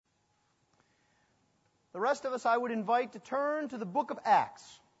The rest of us I would invite to turn to the book of Acts,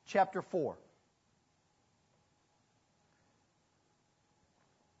 chapter 4.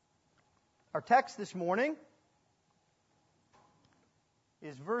 Our text this morning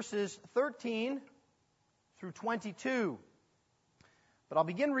is verses 13 through 22. But I'll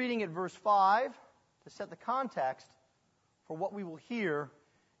begin reading at verse 5 to set the context for what we will hear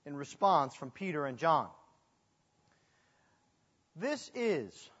in response from Peter and John. This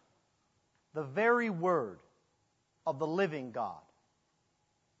is the very word of the living God.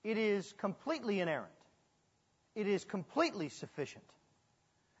 It is completely inerrant. It is completely sufficient.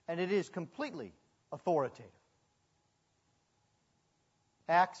 And it is completely authoritative.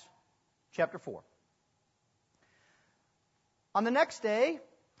 Acts chapter 4. On the next day,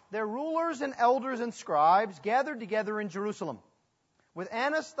 their rulers and elders and scribes gathered together in Jerusalem, with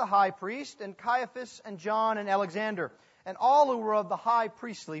Annas the high priest, and Caiaphas, and John, and Alexander, and all who were of the high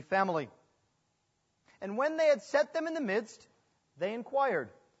priestly family. And when they had set them in the midst, they inquired,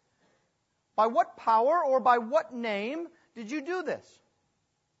 "By what power or by what name did you do this?"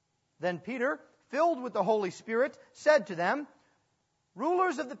 Then Peter, filled with the Holy Spirit, said to them,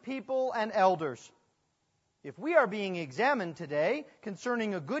 "Rulers of the people and elders, if we are being examined today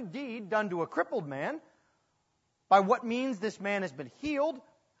concerning a good deed done to a crippled man, by what means this man has been healed,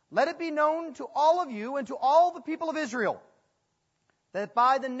 let it be known to all of you and to all the people of Israel, that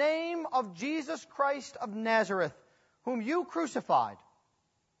by the name of Jesus Christ of Nazareth, whom you crucified,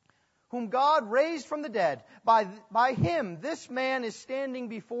 whom God raised from the dead, by him this man is standing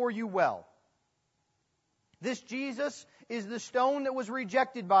before you well. This Jesus is the stone that was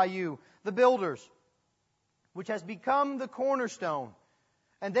rejected by you, the builders, which has become the cornerstone.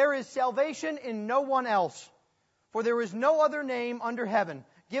 And there is salvation in no one else, for there is no other name under heaven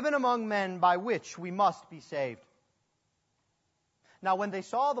given among men by which we must be saved." Now when they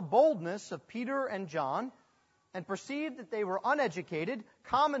saw the boldness of Peter and John, and perceived that they were uneducated,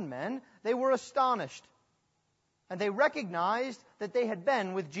 common men, they were astonished, and they recognized that they had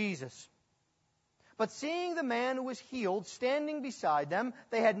been with Jesus. But seeing the man who was healed standing beside them,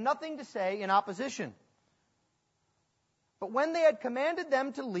 they had nothing to say in opposition. But when they had commanded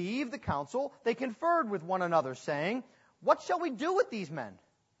them to leave the council, they conferred with one another, saying, "What shall we do with these men?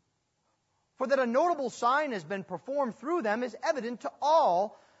 For that a notable sign has been performed through them is evident to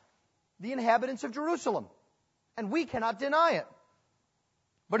all the inhabitants of Jerusalem, and we cannot deny it.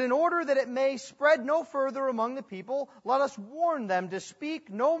 But in order that it may spread no further among the people, let us warn them to speak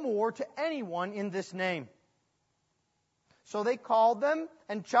no more to anyone in this name." So they called them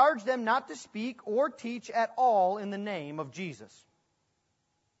and charged them not to speak or teach at all in the name of Jesus.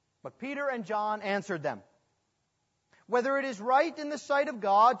 But Peter and John answered them, "Whether it is right in the sight of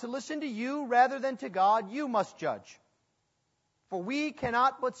God to listen to you rather than to God, you must judge. For we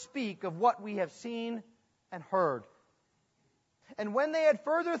cannot but speak of what we have seen and heard." And when they had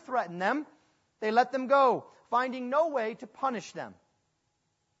further threatened them, they let them go, finding no way to punish them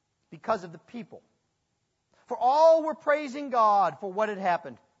because of the people. For all were praising God for what had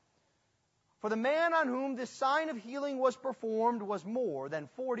happened. For the man on whom this sign of healing was performed was more than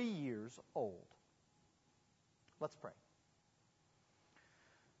 40 years old. Let's pray.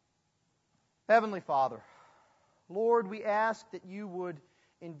 Heavenly Father, Lord, we ask that you would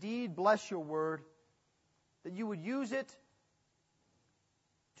indeed bless your word, that you would use it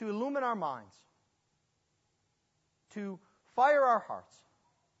to illumine our minds, to fire our hearts,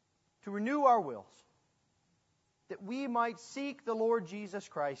 to renew our wills, that we might seek the Lord Jesus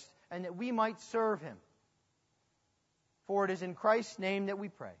Christ and that we might serve him. For it is in Christ's name that we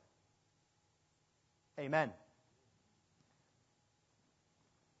pray. Amen.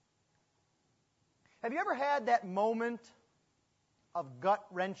 Have you ever had that moment of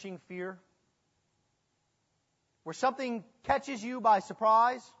gut-wrenching fear, where something catches you by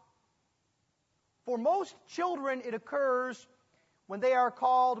surprise? For most children, it occurs when they are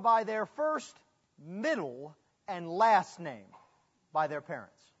called by their first, middle, and last name by their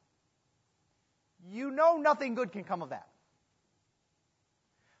parents. You know nothing good can come of that.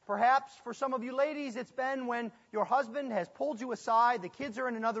 Perhaps for some of you ladies, it's been when your husband has pulled you aside, the kids are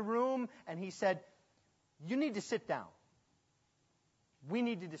in another room, and he said, "You need to sit down. We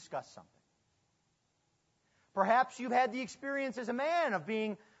need to discuss something." Perhaps you've had the experience as a man of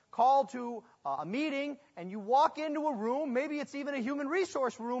being called to a meeting, and you walk into a room, maybe it's even a human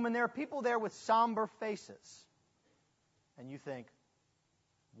resource room, and there are people there with somber faces. And you think,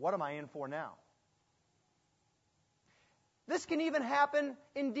 what am I in for now? This can even happen,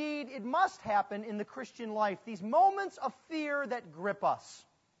 indeed, it must happen in the Christian life. These moments of fear that grip us.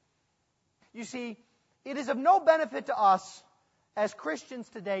 You see, it is of no benefit to us as Christians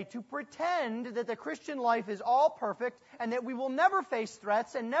today to pretend that the Christian life is all perfect and that we will never face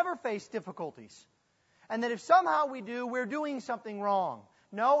threats and never face difficulties. And that if somehow we do, we're doing something wrong.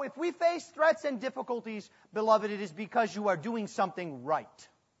 No, if we face threats and difficulties, beloved, it is because you are doing something right.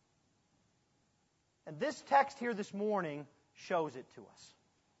 And this text here this morning shows it to us.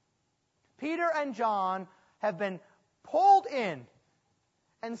 Peter and John have been pulled in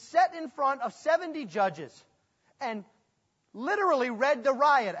and set in front of 70 judges and literally read the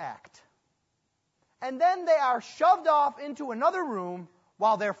riot act. And then they are shoved off into another room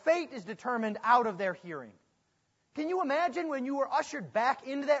while their fate is determined out of their hearing. Can you imagine when you were ushered back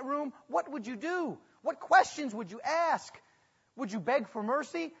into that room? What would you do? What questions would you ask? Would you beg for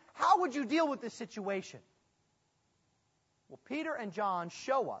mercy? How would you deal with this situation? Well, Peter and John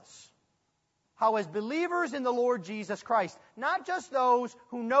show us how, as believers in the Lord Jesus Christ, not just those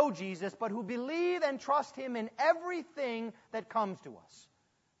who know Jesus, but who believe and trust Him in everything that comes to us,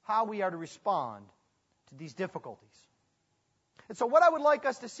 how we are to respond to these difficulties. And so what I would like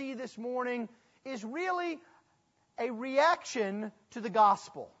us to see this morning is really a reaction to the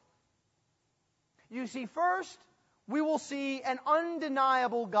gospel. You see, first, we will see an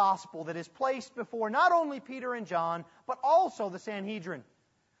undeniable gospel that is placed before not only Peter and John, but also the Sanhedrin.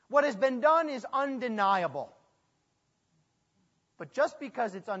 What has been done is undeniable. But just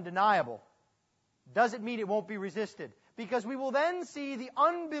because it's undeniable doesn't mean it won't be resisted, because we will then see the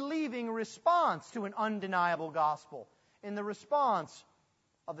unbelieving response to an undeniable gospel in the response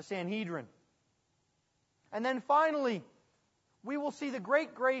of the Sanhedrin. And then finally, we will see the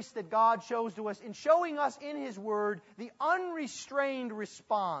great grace that God shows to us in showing us in His Word the unrestrained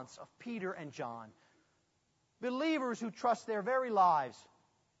response of Peter and John, believers who trust their very lives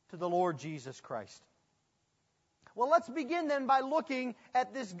to the Lord Jesus Christ. Well, let's begin then by looking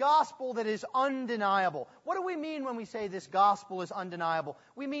at this gospel that is undeniable. What do we mean when we say this gospel is undeniable?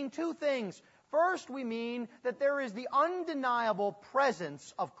 We mean two things. First, we mean that there is the undeniable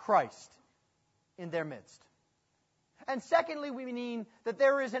presence of Christ in their midst. And secondly, we mean that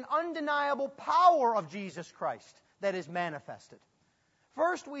there is an undeniable power of Jesus Christ that is manifested.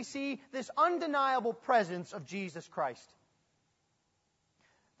 First, we see this undeniable presence of Jesus Christ.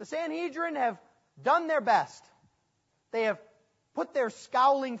 The Sanhedrin have done their best. They have put their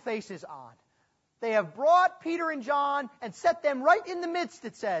scowling faces on. They have brought Peter and John and set them right in the midst,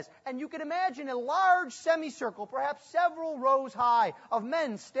 it says. And you can imagine a large semicircle, perhaps several rows high, of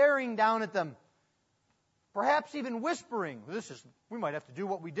men staring down at them. Perhaps even whispering, we might have to do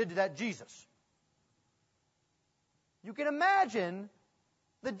what we did to that Jesus. You can imagine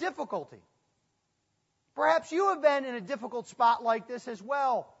the difficulty. Perhaps you have been in a difficult spot like this as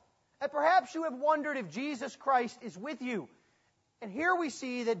well. And perhaps you have wondered if Jesus Christ is with you. And here we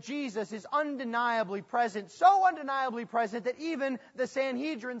see that Jesus is undeniably present, so undeniably present that even the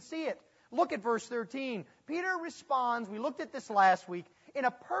Sanhedrin see it. Look at verse 13. Peter responds, we looked at this last week, in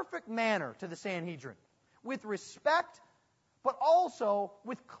a perfect manner to the Sanhedrin, with respect, but also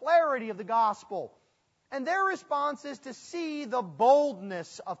with clarity of the gospel. And their response is to see the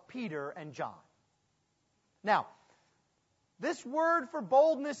boldness of Peter and John. Now, this word for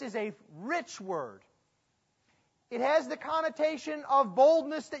boldness is a rich word. It has the connotation of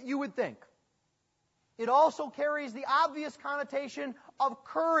boldness that you would think. It also carries the obvious connotation of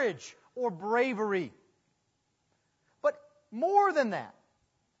courage or bravery. But more than that,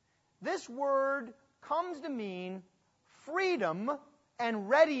 this word comes to mean freedom and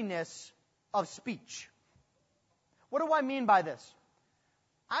readiness of speech. What do I mean by this?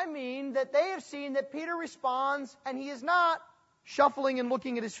 I mean that they have seen that Peter responds and he is not shuffling and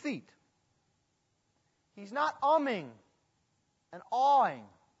looking at his feet. He's not umming and awing.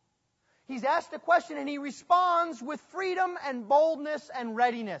 He's asked a question and he responds with freedom and boldness and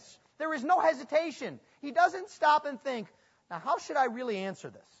readiness. There is no hesitation. He doesn't stop and think, now how should I really answer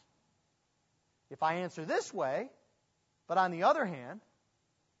this? If I answer this way, but on the other hand,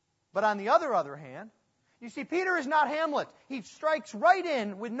 you see, Peter is not Hamlet. He strikes right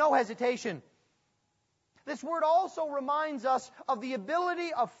in with no hesitation. This word also reminds us of the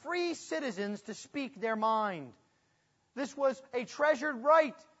ability of free citizens to speak their mind. This was a treasured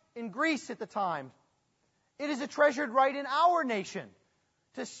right in Greece at the time. It is a treasured right in our nation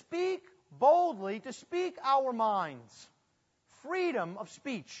to speak boldly, to speak our minds. Freedom of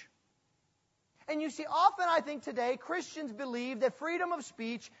speech. And you see, often I think today Christians believe that freedom of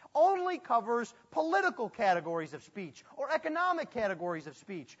speech only covers political categories of speech or economic categories of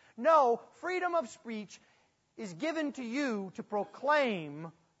speech. No, freedom of speech is given to you to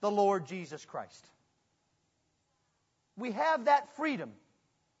proclaim the Lord Jesus Christ. We have that freedom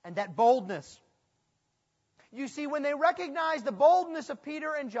and that boldness. You see, when they recognized the boldness of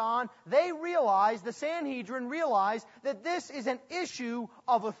Peter and John, they realized, the Sanhedrin realized, that this is an issue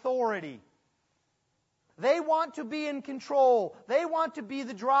of authority. They want to be in control. They want to be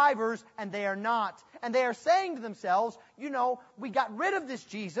the drivers, and they are not. And they are saying to themselves, we got rid of this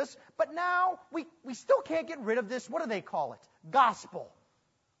Jesus, but now we still can't get rid of this, what do they call it? Gospel.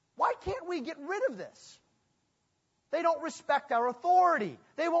 Why can't we get rid of this? They don't respect our authority.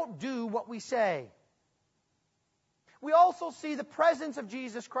 They won't do what we say. We also see the presence of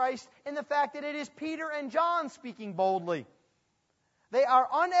Jesus Christ in the fact that it is Peter and John speaking boldly. They are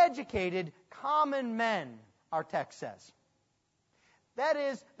uneducated, common men, our text says. That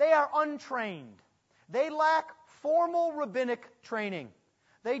is, they are untrained. They lack formal rabbinic training.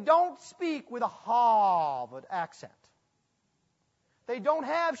 They don't speak with a Harvard accent. They don't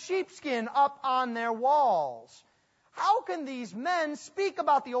have sheepskin up on their walls. How can these men speak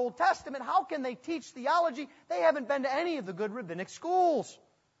about the Old Testament? How can they teach theology? They haven't been to any of the good rabbinic schools.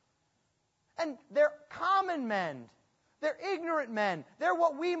 And they're common men. They're ignorant men. They're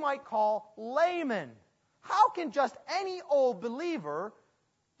what we might call laymen. How can just any old believer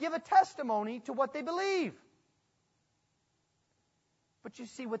give a testimony to what they believe? But you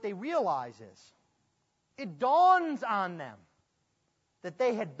see, what they realize is, it dawns on them that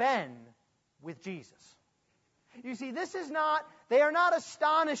they had been with Jesus. You see, they are not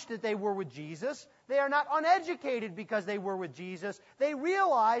astonished that they were with Jesus. They are not uneducated because they were with Jesus. They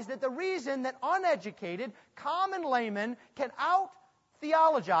realize that the reason that uneducated, common laymen can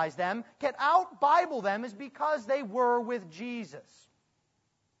out-theologize them, can out-Bible them, is because they were with Jesus.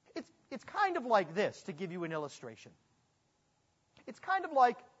 It's kind of like this, to give you an illustration. It's kind of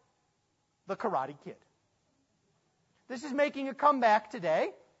like the Karate Kid. This is making a comeback today.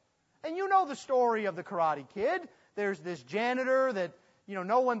 And you know the story of the Karate Kid. There's this janitor that,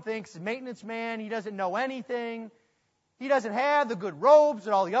 no one thinks is maintenance man. He doesn't know anything. He doesn't have the good robes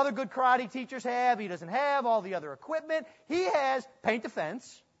that all the other good karate teachers have. He doesn't have all the other equipment. He has paint the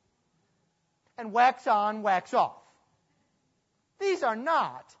fence and wax on, wax off. These are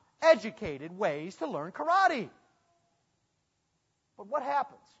not educated ways to learn karate. But what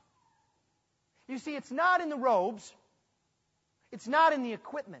happens? You see, it's not in the robes. It's not in the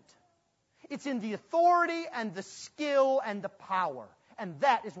equipment. It's in the authority and the skill and the power. And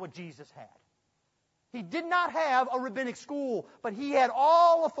that is what Jesus had. He did not have a rabbinic school, but he had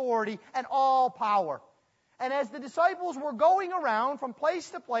all authority and all power. And as the disciples were going around from place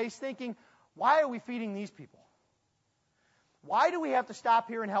to place thinking, why are we feeding these people? Why do we have to stop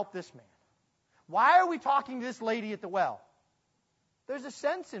here and help this man? Why are we talking to this lady at the well? There's a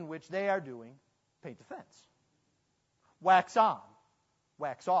sense in which they are doing paint the fence. Wax on,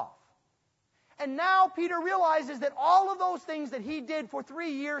 wax off. And now Peter realizes that all of those things that he did for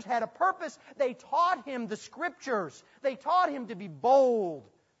 3 years had a purpose. They taught him the Scriptures. They taught him to be bold.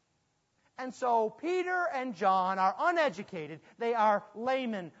 And so Peter and John are uneducated. They are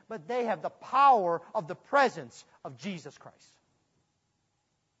laymen, but they have the power of the presence of Jesus Christ.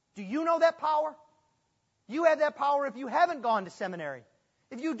 Do you know that power? You have that power if you haven't gone to seminary.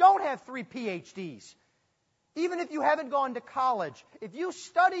 If you don't have 3 PhDs. Even if you haven't gone to college, if you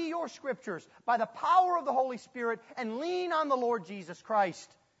study your Scriptures by the power of the Holy Spirit and lean on the Lord Jesus Christ,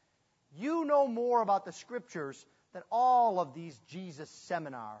 you know more about the Scriptures than all of these Jesus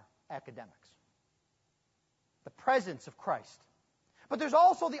seminar academics. The presence of Christ. But there's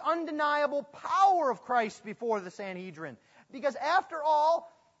also the undeniable power of Christ before the Sanhedrin. Because after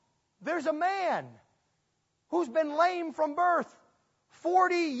all, there's a man who's been lame from birth.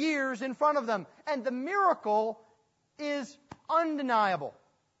 40 years in front of them. And the miracle is undeniable.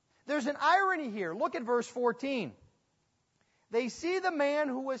 There's an irony here. Look at verse 14. They see the man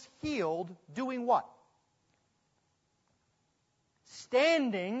who was healed doing what?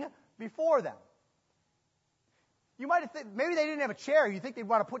 Standing before them. You might have maybe they didn't have a chair. You think they'd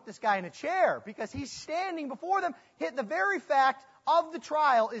want to put this guy in a chair because he's standing before them. The very fact of the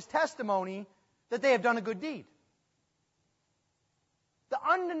trial is testimony that they have done a good deed. The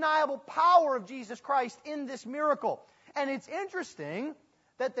undeniable power of Jesus Christ in this miracle. And it's interesting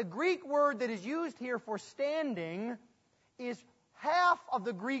that the Greek word that is used here for standing is half of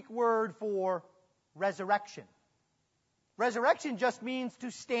the Greek word for resurrection. Resurrection just means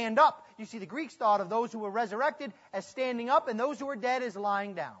to stand up. You see, the Greeks thought of those who were resurrected as standing up and those who were dead as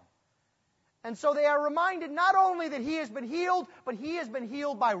lying down. And so they are reminded not only that he has been healed, but he has been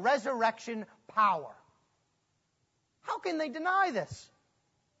healed by resurrection power. How can they deny this?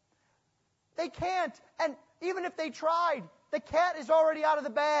 They can't. And even if they tried, the cat is already out of the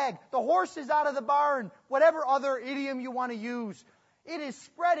bag. The horse is out of the barn. Whatever other idiom you want to use. It is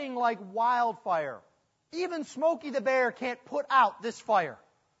spreading like wildfire. Even Smokey the Bear can't put out this fire.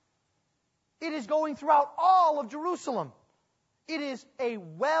 It is going throughout all of Jerusalem. It is a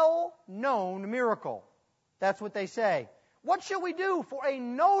well-known miracle. That's what they say. What shall we do for a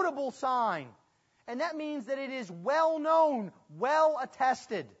notable sign? And that means that it is well-known,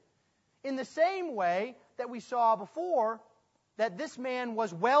 well-attested. In the same way that we saw before, that this man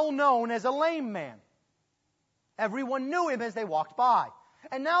was well-known as a lame man. Everyone knew him as they walked by.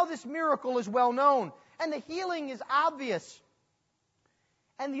 And now this miracle is well-known. And the healing is obvious.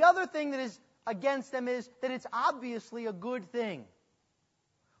 And the other thing that is against them is that it's obviously a good thing.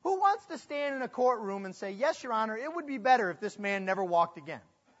 Who wants to stand in a courtroom and say, yes, Your Honor, it would be better if this man never walked again?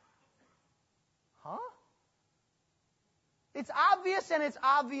 Huh? It's obvious and it's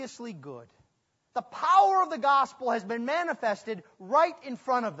obviously good. The power of the gospel has been manifested right in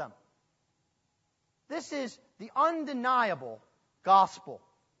front of them. This is the undeniable gospel.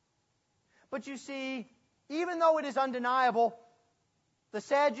 But you see, even though it is undeniable, the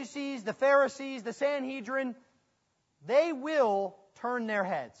Sadducees, the Pharisees, the Sanhedrin, they will turn their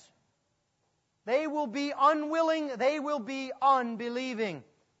heads. They will be unwilling, they will be unbelieving.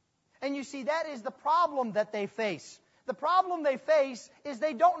 And you see, that is the problem that they face. The problem they face is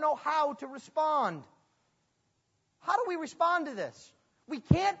they don't know how to respond. How do we respond to this? We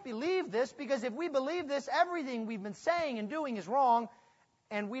can't believe this, because if we believe this, everything we've been saying and doing is wrong,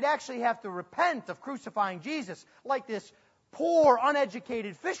 and we'd actually have to repent of crucifying Jesus, like this poor,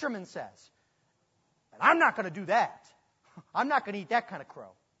 uneducated fisherman says. And I'm not going to do that. I'm not going to eat that kind of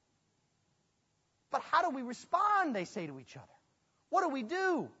crow. But how do we respond, they say to each other. What do we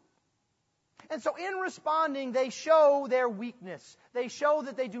do? And so in responding, they show their weakness. They show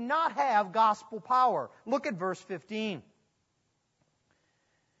that they do not have gospel power. Look at verse 15.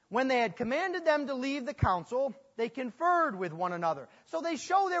 When they had commanded them to leave the council, they conferred with one another. So they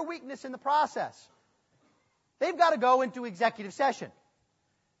show their weakness in the process. They've got to go into executive session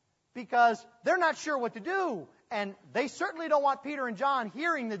because they're not sure what to do, and they certainly don't want Peter and John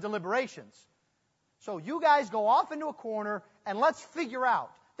hearing the deliberations. So you guys go off into a corner and let's figure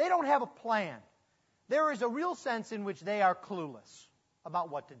out. They don't have a plan. There is a real sense in which they are clueless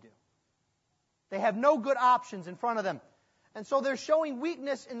about what to do. They have no good options in front of them. And so they're showing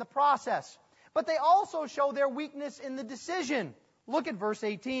weakness in the process. But they also show their weakness in the decision. Look at verse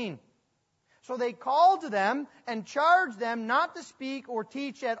 18. So they called to them and charged them not to speak or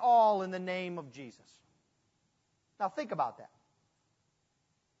teach at all in the name of Jesus. Now think about that.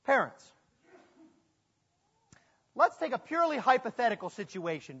 Parents, let's take a purely hypothetical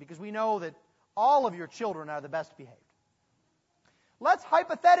situation, because we know that all of your children are the best behaved. Let's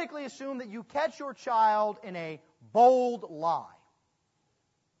hypothetically assume that you catch your child in a bold lie.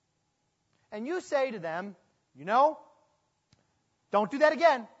 And you say to them, don't do that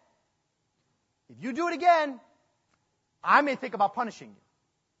again. If you do it again, I may think about punishing you.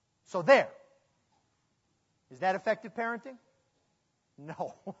 So there. Is that effective parenting?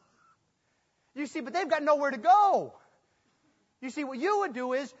 No. You see, but they've got nowhere to go. You see, what you would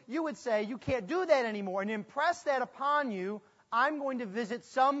do is, you would say, you can't do that anymore, and impress that upon you. I'm going to visit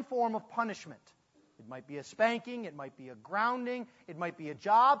some form of punishment. It might be a spanking, it might be a grounding, it might be a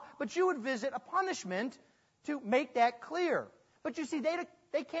job, but you would visit a punishment to make that clear. But you see,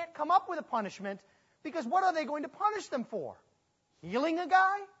 they can't come up with a punishment, because what are they going to punish them for? Healing a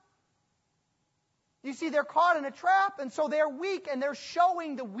guy? You see, they're caught in a trap, and so they're weak, and they're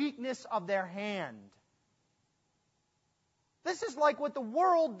showing the weakness of their hand. This is like what the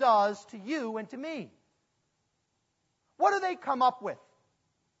world does to you and to me. What do they come up with?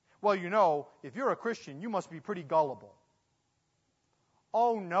 Well, if you're a Christian, you must be pretty gullible.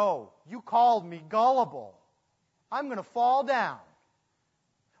 Oh no, you called me gullible. I'm going to fall down.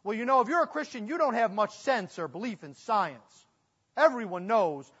 Well, if you're a Christian, you don't have much sense or belief in science. Everyone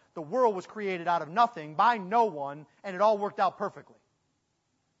knows the world was created out of nothing by no one, and it all worked out perfectly.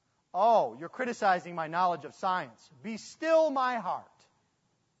 Oh, you're criticizing my knowledge of science. Be still my heart.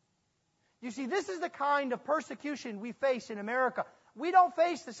 You see, this is the kind of persecution we face in America. We don't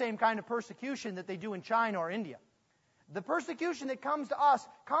face the same kind of persecution that they do in China or India. The persecution that comes to us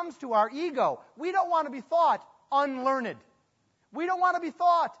comes to our ego. We don't want to be thought unlearned. We don't want to be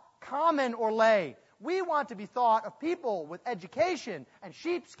thought common or lay. We want to be thought of people with education and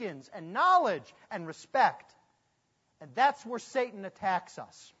sheepskins and knowledge and respect. And that's where Satan attacks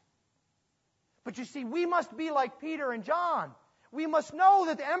us. But you see, we must be like Peter and John. We must know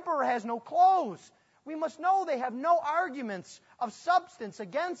that the emperor has no clothes. We must know they have no arguments of substance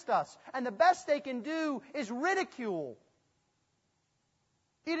against us. And the best they can do is ridicule.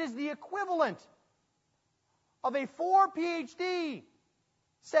 It is the equivalent of a 4 PhD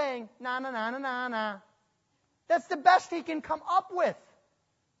saying, na na na na na na. That's the best he can come up with.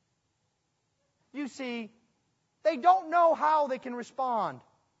 You see, they don't know how they can respond.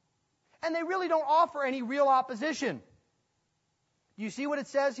 And they really don't offer any real opposition. Do you see what it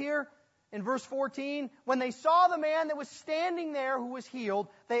says here in verse 14? When they saw the man that was standing there who was healed,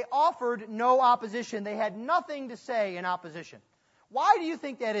 they offered no opposition. They had nothing to say in opposition. Why do you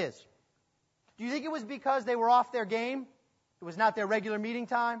think that is? Do you think it was because they were off their game? It was not their regular meeting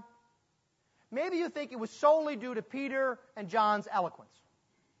time? Maybe you think it was solely due to Peter and John's eloquence.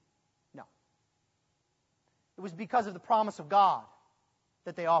 No. It was because of the promise of God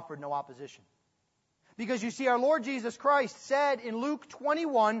that they offered no opposition. Because you see, our Lord Jesus Christ said in Luke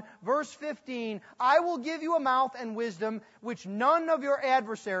 21, verse 15, I will give you a mouth and wisdom which none of your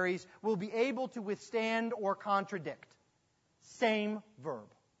adversaries will be able to withstand or contradict. Same verb.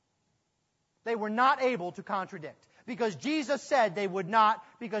 They were not able to contradict. Because Jesus said they would not,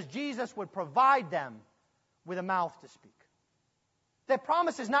 because Jesus would provide them with a mouth to speak. That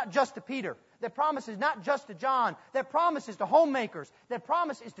promise is not just to Peter. That promise is not just to John. That promise is to homemakers. That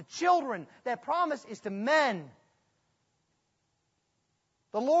promise is to children. That promise is to men.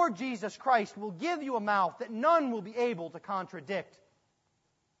 The Lord Jesus Christ will give you a mouth that none will be able to contradict.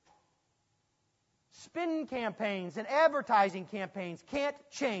 Spin campaigns and advertising campaigns can't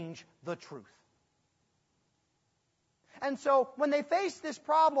change the truth. And so, when they face this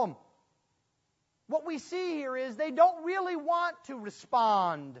problem, what we see here is they don't really want to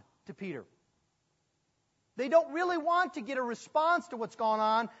respond to Peter. They don't really want to get a response to what's going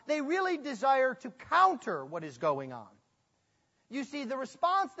on. They really desire to counter what is going on. You see, the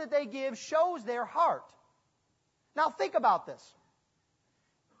response that they give shows their heart. Now, think about this.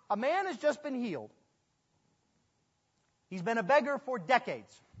 A man has just been healed. He's been a beggar for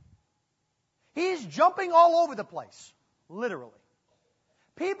decades. He's jumping all over the place. Literally.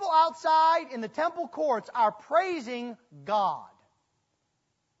 People outside in the temple courts are praising God.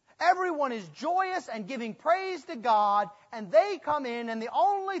 Everyone is joyous and giving praise to God, and they come in, and the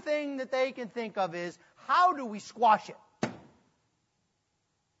only thing that they can think of is, how do we squash it?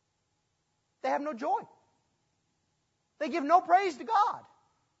 They have no joy. They give no praise to God.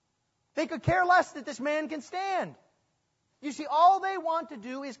 They could care less that this man can stand. You see, all they want to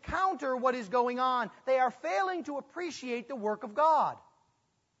do is counter what is going on. They are failing to appreciate the work of God.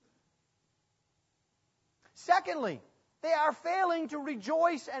 Secondly, they are failing to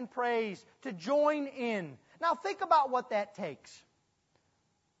rejoice and praise, to join in. Now think about what that takes.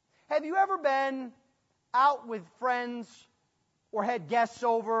 Have you ever been out with friends or had guests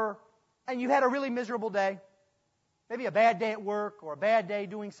over and you had a really miserable day? Maybe a bad day at work or a bad day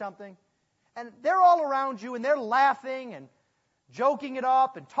doing something. And they're all around you and they're laughing and joking it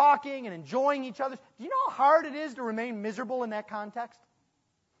up and talking and enjoying each other. Do you know how hard it is to remain miserable in that context?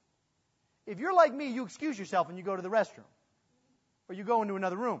 If you're like me, you excuse yourself and you go to the restroom. Or you go into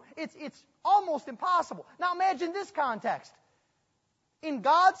another room. It's almost impossible. Now imagine this context. In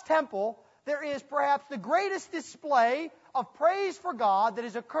God's temple, there is perhaps the greatest display of praise for God that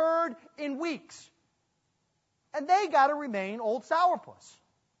has occurred in weeks. And they got to remain old sourpuss.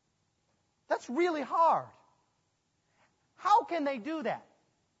 That's really hard. How can they do that?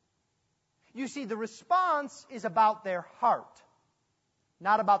 You see, the response is about their heart,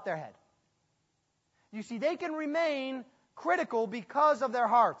 not about their head. You see, they can remain critical because of their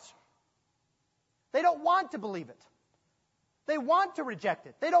hearts. They don't want to believe it. They want to reject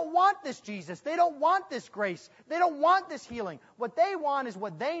it. They don't want this Jesus. They don't want this grace. They don't want this healing. What they want is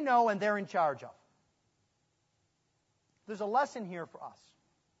what they know and they're in charge of. There's a lesson here for us.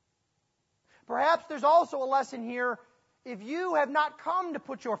 Perhaps there's also a lesson here if you have not come to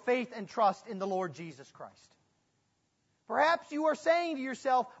put your faith and trust in the Lord Jesus Christ. Perhaps you are saying to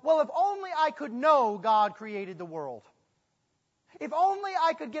yourself, well, if only I could know God created the world. If only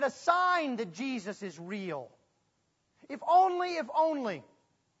I could get a sign that Jesus is real. If only.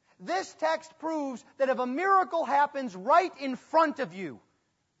 This text proves that if a miracle happens right in front of you,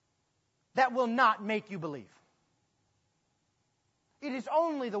 that will not make you believe. It is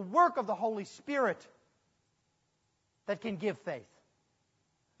only the work of the Holy Spirit that can give faith.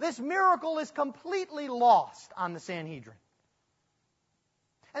 This miracle is completely lost on the Sanhedrin.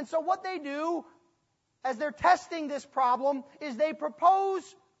 And so what they do, as they're testing this problem, is they propose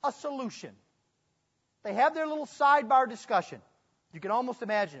a solution. They have their little sidebar discussion. You can almost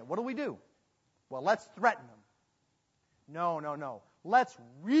imagine it. What do we do? Well, let's threaten them. No. Let's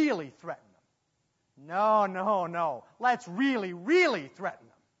really threaten them. No. Let's really threaten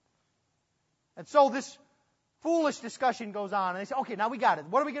them. And so this foolish discussion goes on, and they say, okay, now we got it.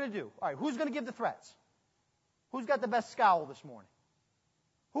 What are we going to do? All right, who's going to give the threats? Who's got the best scowl this morning?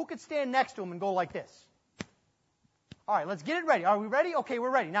 Who could stand next to him and go like this? All right, let's get it ready. Are we ready? Okay, we're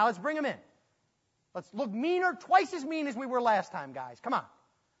ready. Now let's bring them in. Let's look meaner, twice as mean as we were last time, guys. Come on.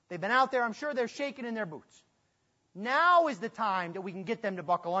 They've been out there. I'm sure they're shaking in their boots. Now is the time that we can get them to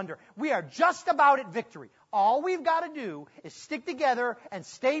buckle under. We are just about at victory. All we've got to do is stick together and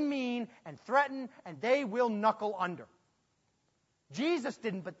stay mean and threaten, and they will knuckle under. Jesus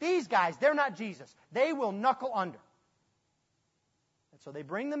didn't, but these guys, they're not Jesus. They will knuckle under. And so they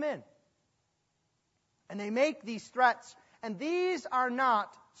bring them in. And they make these threats. And these are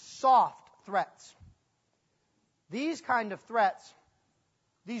not soft threats. These kind of threats,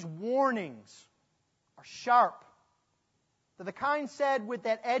 these warnings, are sharp. They're the kind said with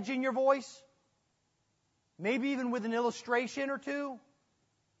that edge in your voice, maybe even with an illustration or two.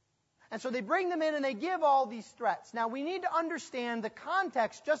 And so they bring them in and they give all these threats. Now we need to understand the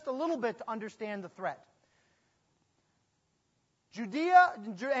context just a little bit to understand the threat. Judea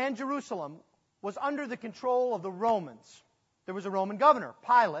and Jerusalem was under the control of the Romans. There was a Roman governor,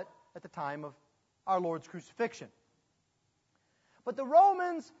 Pilate, at the time of our Lord's crucifixion. But the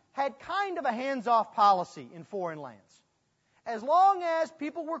Romans had kind of a hands-off policy in foreign lands. As long as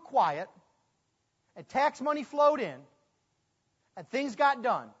people were quiet and tax money flowed in and things got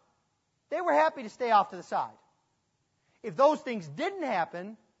done, they were happy to stay off to the side. If those things didn't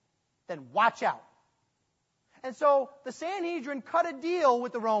happen, then watch out. And so the Sanhedrin cut a deal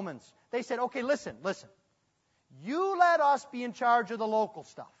with the Romans. They said, okay, listen. You let us be in charge of the local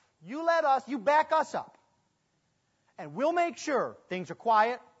stuff. You back us up. And we'll make sure things are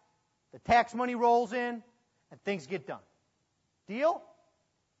quiet, the tax money rolls in, and things get done. Deal?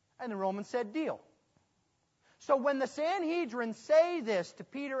 And the Romans said, deal. So when the Sanhedrin say this to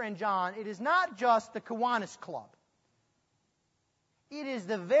Peter and John, it is not just the Kiwanis Club. It is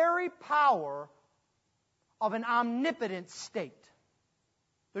the very power of an omnipotent state.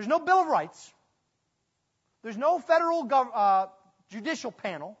 There's no Bill of Rights. There's no federal judicial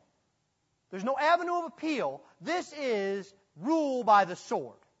panel. There's no avenue of appeal. This is rule by the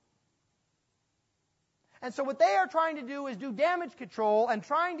sword. And so what they are trying to do is do damage control and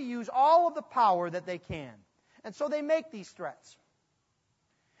trying to use all of the power that they can. And so they make these threats.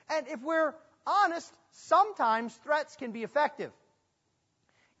 And if we're honest, sometimes threats can be effective.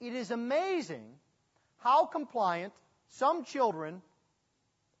 It is amazing how compliant some children,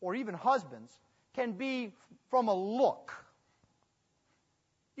 or even husbands, can be from a look.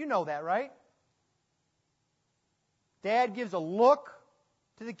 You know that, right? Dad gives a look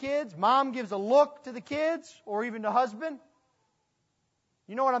to the kids. Mom gives a look to the kids, or even to husband.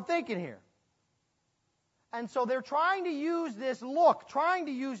 You know what I'm thinking here. And so they're trying to use this look, trying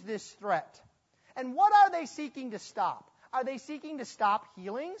to use this threat. And what are they seeking to stop? Are they seeking to stop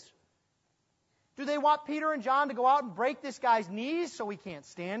healings? Do they want Peter and John to go out and break this guy's knees so he can't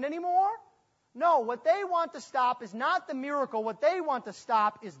stand anymore? No, what they want to stop is not the miracle. What they want to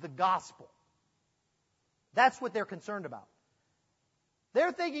stop is the gospel. That's what they're concerned about.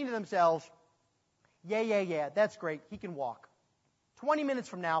 They're thinking to themselves, yeah, that's great. He can walk. 20 minutes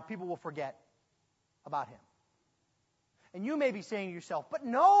from now, people will forget about him. And you may be saying to yourself, but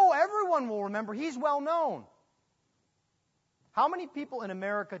no, everyone will remember. He's well known. How many people in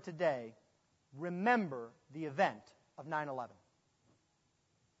America today remember the event of 9/11?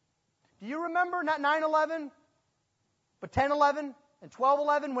 Do you remember not 9/11, but 10/11 and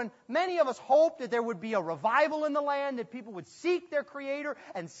 12/11, when many of us hoped that there would be a revival in the land, that people would seek their Creator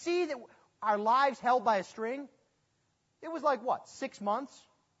and see that our lives held by a string? It was like what, 6 months?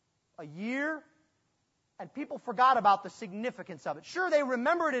 A year? And people forgot about the significance of it. Sure, they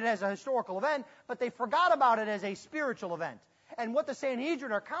remembered it as a historical event, but they forgot about it as a spiritual event. And what the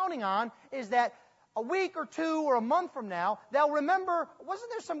Sanhedrin are counting on is that a week or two or a month from now, they'll remember,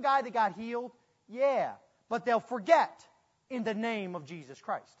 wasn't there some guy that got healed? Yeah, but they'll forget in the name of Jesus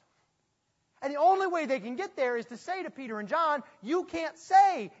Christ. And the only way they can get there is to say to Peter and John, you can't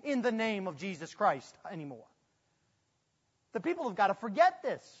say in the name of Jesus Christ anymore. The people have got to forget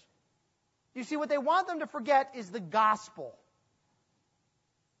this. You see, what they want them to forget is the gospel.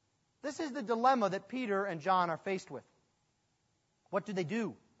 This is the dilemma that Peter and John are faced with. What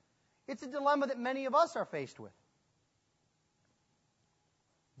do? It's a dilemma that many of us are faced with.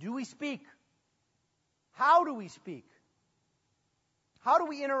 Do we speak? How do we speak? How do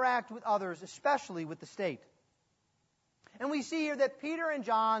we interact with others, especially with the state? And we see here that Peter and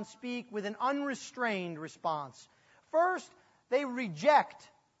John speak with an unrestrained response. First, they reject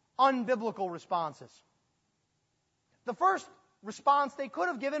unbiblical responses. The first response they could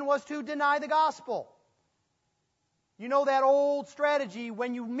have given was to deny the gospel. You know that old strategy,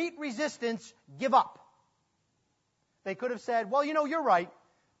 when you meet resistance, give up. They could have said, well, you're right.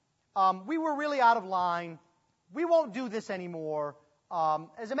 We were really out of line, we won't do this anymore.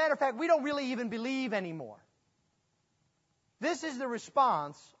 As a matter of fact, we don't really even believe anymore. This is the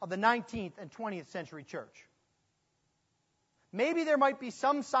response of the 19th and 20th century church. Maybe there might be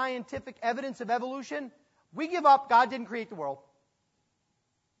some scientific evidence of evolution. We give up. God didn't create the world.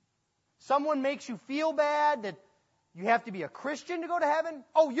 Someone makes you feel bad that you have to be a Christian to go to heaven.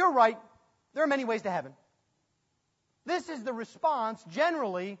 Oh, you're right. There are many ways to heaven. This is the response,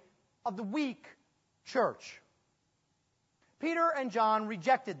 generally, of the weak church. Peter and John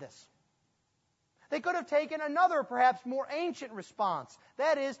rejected this. They could have taken another, perhaps more ancient response.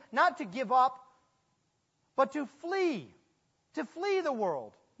 That is, not to give up, but to flee. To flee the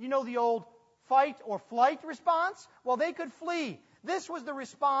world. You know the old fight or flight response? Well, they could flee. This was the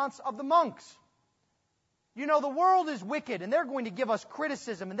response of the monks. You know, the world is wicked, and they're going to give us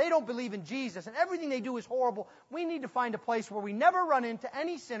criticism, and they don't believe in Jesus, and everything they do is horrible. We need to find a place where we never run into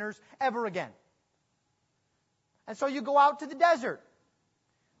any sinners ever again. And so you go out to the desert.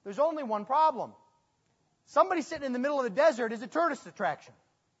 There's only one problem. Somebody sitting in the middle of the desert is a tourist attraction.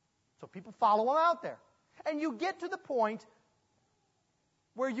 So people follow him out there. And you get to the point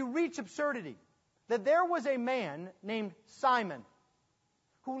where you reach absurdity. That there was a man named Simon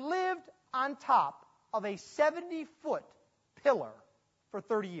who lived on top of a 70-foot pillar for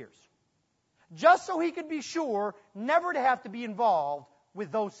 30 years. Just so he could be sure never to have to be involved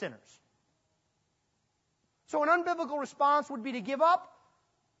with those sinners. So an unbiblical response would be to give up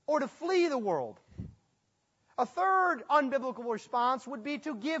or to flee the world. A third unbiblical response would be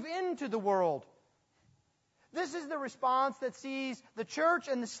to give in to the world. This is the response that sees the church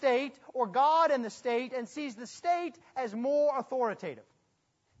and the state, or God and the state, and sees the state as more authoritative.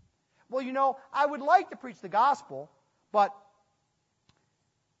 Well, you know, I would like to preach the gospel, but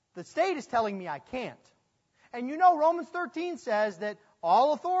the state is telling me I can't. And you know, Romans 13 says that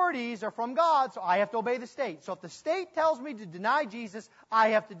all authorities are from God, so I have to obey the state. So if the state tells me to deny Jesus, I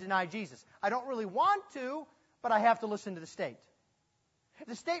have to deny Jesus. I don't really want to, but I have to listen to the state. If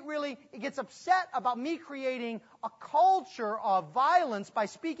the state really gets upset about me creating a culture of violence by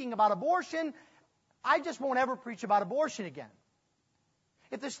speaking about abortion, I just won't ever preach about abortion again.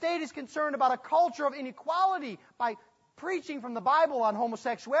 If the state is concerned about a culture of inequality by preaching from the Bible on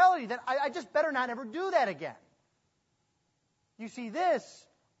homosexuality, then I just better not ever do that again. You see, this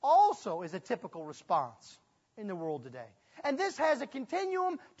also is a typical response in the world today. And this has a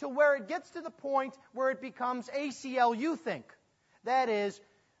continuum to where it gets to the point where it becomes ACLU think. That is,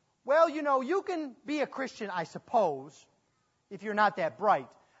 well, you know, you can be a Christian, I suppose, if you're not that bright.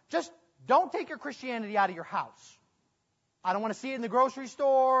 Just don't take your Christianity out of your house. I don't want to see it in the grocery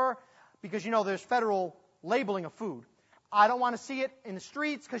store because, you know, there's federal labeling of food. I don't want to see it in the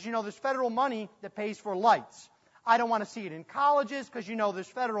streets because, you know, there's federal money that pays for lights. I don't want to see it in colleges because, you know, there's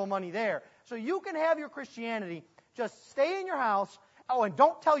federal money there. So you can have your Christianity, just stay in your house, and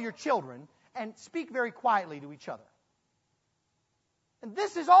don't tell your children, and speak very quietly to each other. And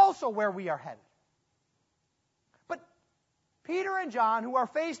this is also where we are headed. But Peter and John, who are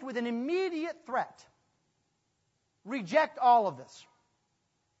faced with an immediate threat, reject all of this.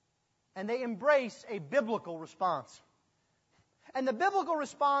 And they embrace a biblical response. And the biblical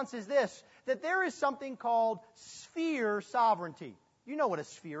response is this, that there is something called sphere sovereignty. You know what a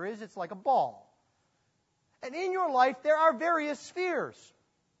sphere is. It's like a ball. And in your life, there are various spheres.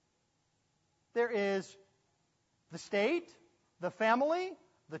 There is the state, the family,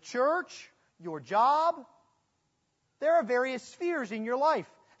 the church, your job. There are various spheres in your life.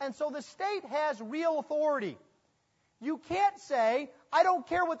 And so the state has real authority. You can't say, I don't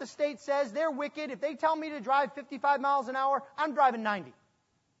care what the state says, they're wicked. If they tell me to drive 55 miles an hour, I'm driving 90.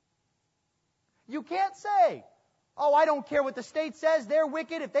 You can't say, oh, I don't care what the state says, they're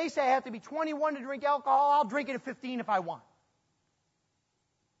wicked. If they say I have to be 21 to drink alcohol, I'll drink it at 15 if I want.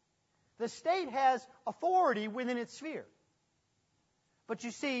 The state has authority within its sphere. But you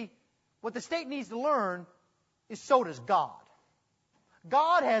see, what the state needs to learn is so does God.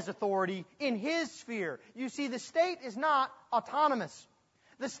 God has authority in His sphere. You see, the state is not autonomous.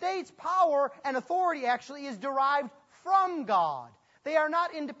 The state's power and authority actually is derived from God. They are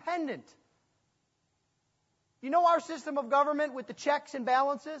not independent. You know our system of government with the checks and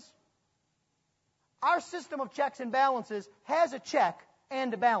balances? Our system of checks and balances has a check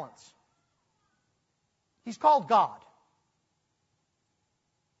and a balance. He's called God.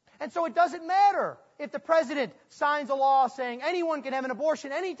 And so it doesn't matter if the president signs a law saying anyone can have an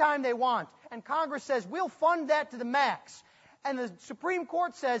abortion anytime they want, and Congress says, we'll fund that to the max, and the Supreme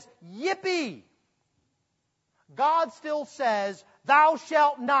Court says, yippee! God still says, thou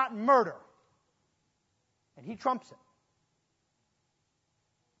shalt not murder. And He trumps it.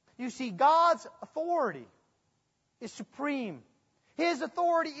 You see, God's authority is supreme. His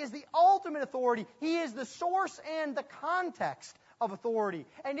authority is the ultimate authority. He is the source and the context of authority.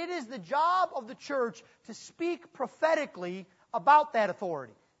 And it is the job of the church to speak prophetically about that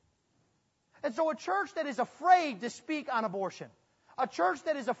authority. And so a church that is afraid to speak on abortion, a church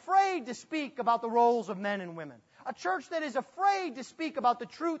that is afraid to speak about the roles of men and women, a church that is afraid to speak about the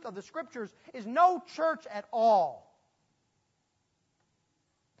truth of the Scriptures is no church at all.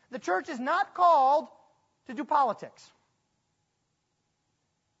 The church is not called to do politics.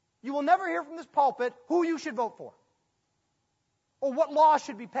 You will never hear from this pulpit who you should vote for or what law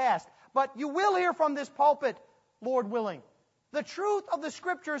should be passed. But you will hear from this pulpit, Lord willing, the truth of the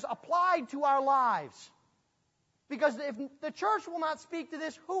Scriptures applied to our lives. Because if the church will not speak to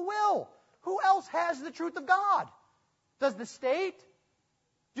this, who will? Who else has the truth of God? Does the state?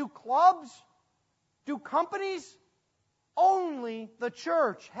 Do clubs? Do companies? Only the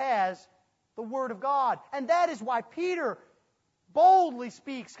church has the Word of God. And that is why Peter boldly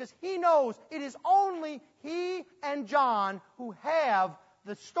speaks, because he knows it is only he and John who have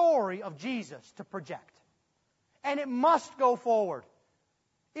the story of Jesus to project. And it must go forward.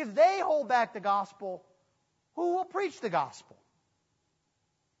 If they hold back the gospel, who will preach the gospel?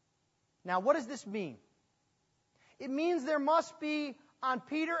 Now, what does this mean? It means there must be, on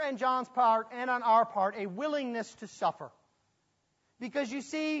Peter and John's part and on our part, a willingness to suffer. Because you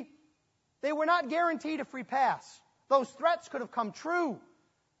see, they were not guaranteed a free pass. Those threats could have come true.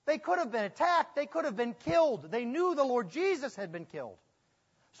 They could have been attacked. They could have been killed. They knew the Lord Jesus had been killed.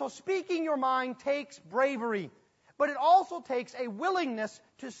 So speaking your mind takes bravery, but it also takes a willingness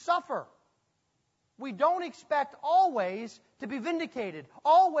to suffer. We don't expect always to be vindicated,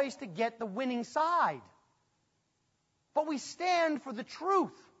 always to get the winning side. But we stand for the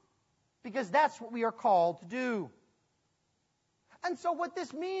truth, because that's what we are called to do. And so what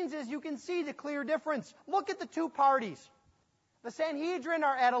this means is you can see the clear difference. Look at the two parties. The Sanhedrin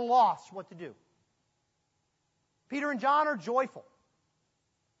are at a loss what to do. Peter and John are joyful.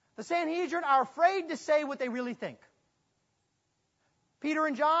 The Sanhedrin are afraid to say what they really think. Peter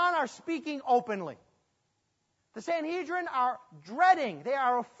and John are speaking openly. The Sanhedrin are dreading. They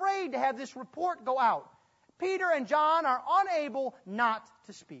are afraid to have this report go out. Peter and John are unable not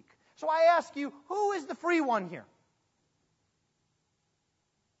to speak. So I ask you, who is the free one here?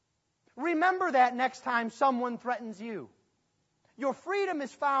 Remember that next time someone threatens you. Your freedom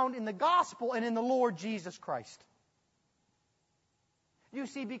is found in the gospel and in the Lord Jesus Christ. You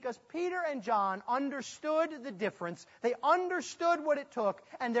see, because Peter and John understood the difference, they understood what it took,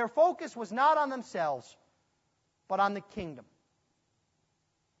 and their focus was not on themselves, but on the kingdom.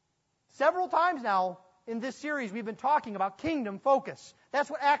 Several times now in this series we've been talking about kingdom focus. That's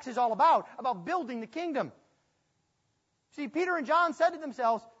what Acts is all about building the kingdom. See, Peter and John said to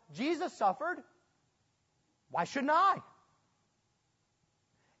themselves, Jesus suffered, why shouldn't I?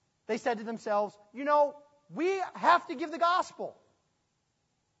 They said to themselves, we have to give the gospel.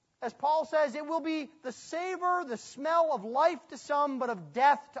 As Paul says, it will be the savor, the smell of life to some, but of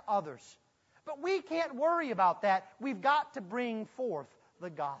death to others. But we can't worry about that. We've got to bring forth the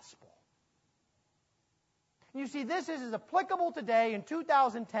gospel. You see, this is as applicable today in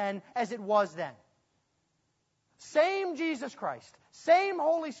 2010 as it was then. Same Jesus Christ, same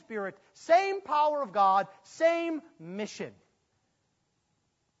Holy Spirit, same power of God, same mission.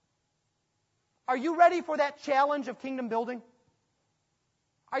 Are you ready for that challenge of kingdom building?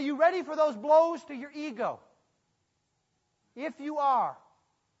 Are you ready for those blows to your ego? If you are,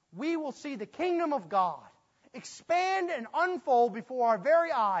 we will see the kingdom of God expand and unfold before our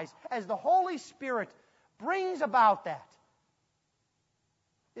very eyes as the Holy Spirit brings about that.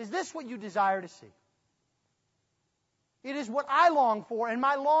 Is this what you desire to see? It is what I long for, and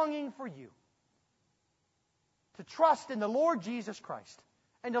my longing for you. To trust in the Lord Jesus Christ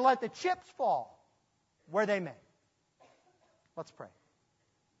and to let the chips fall where they may. Let's pray.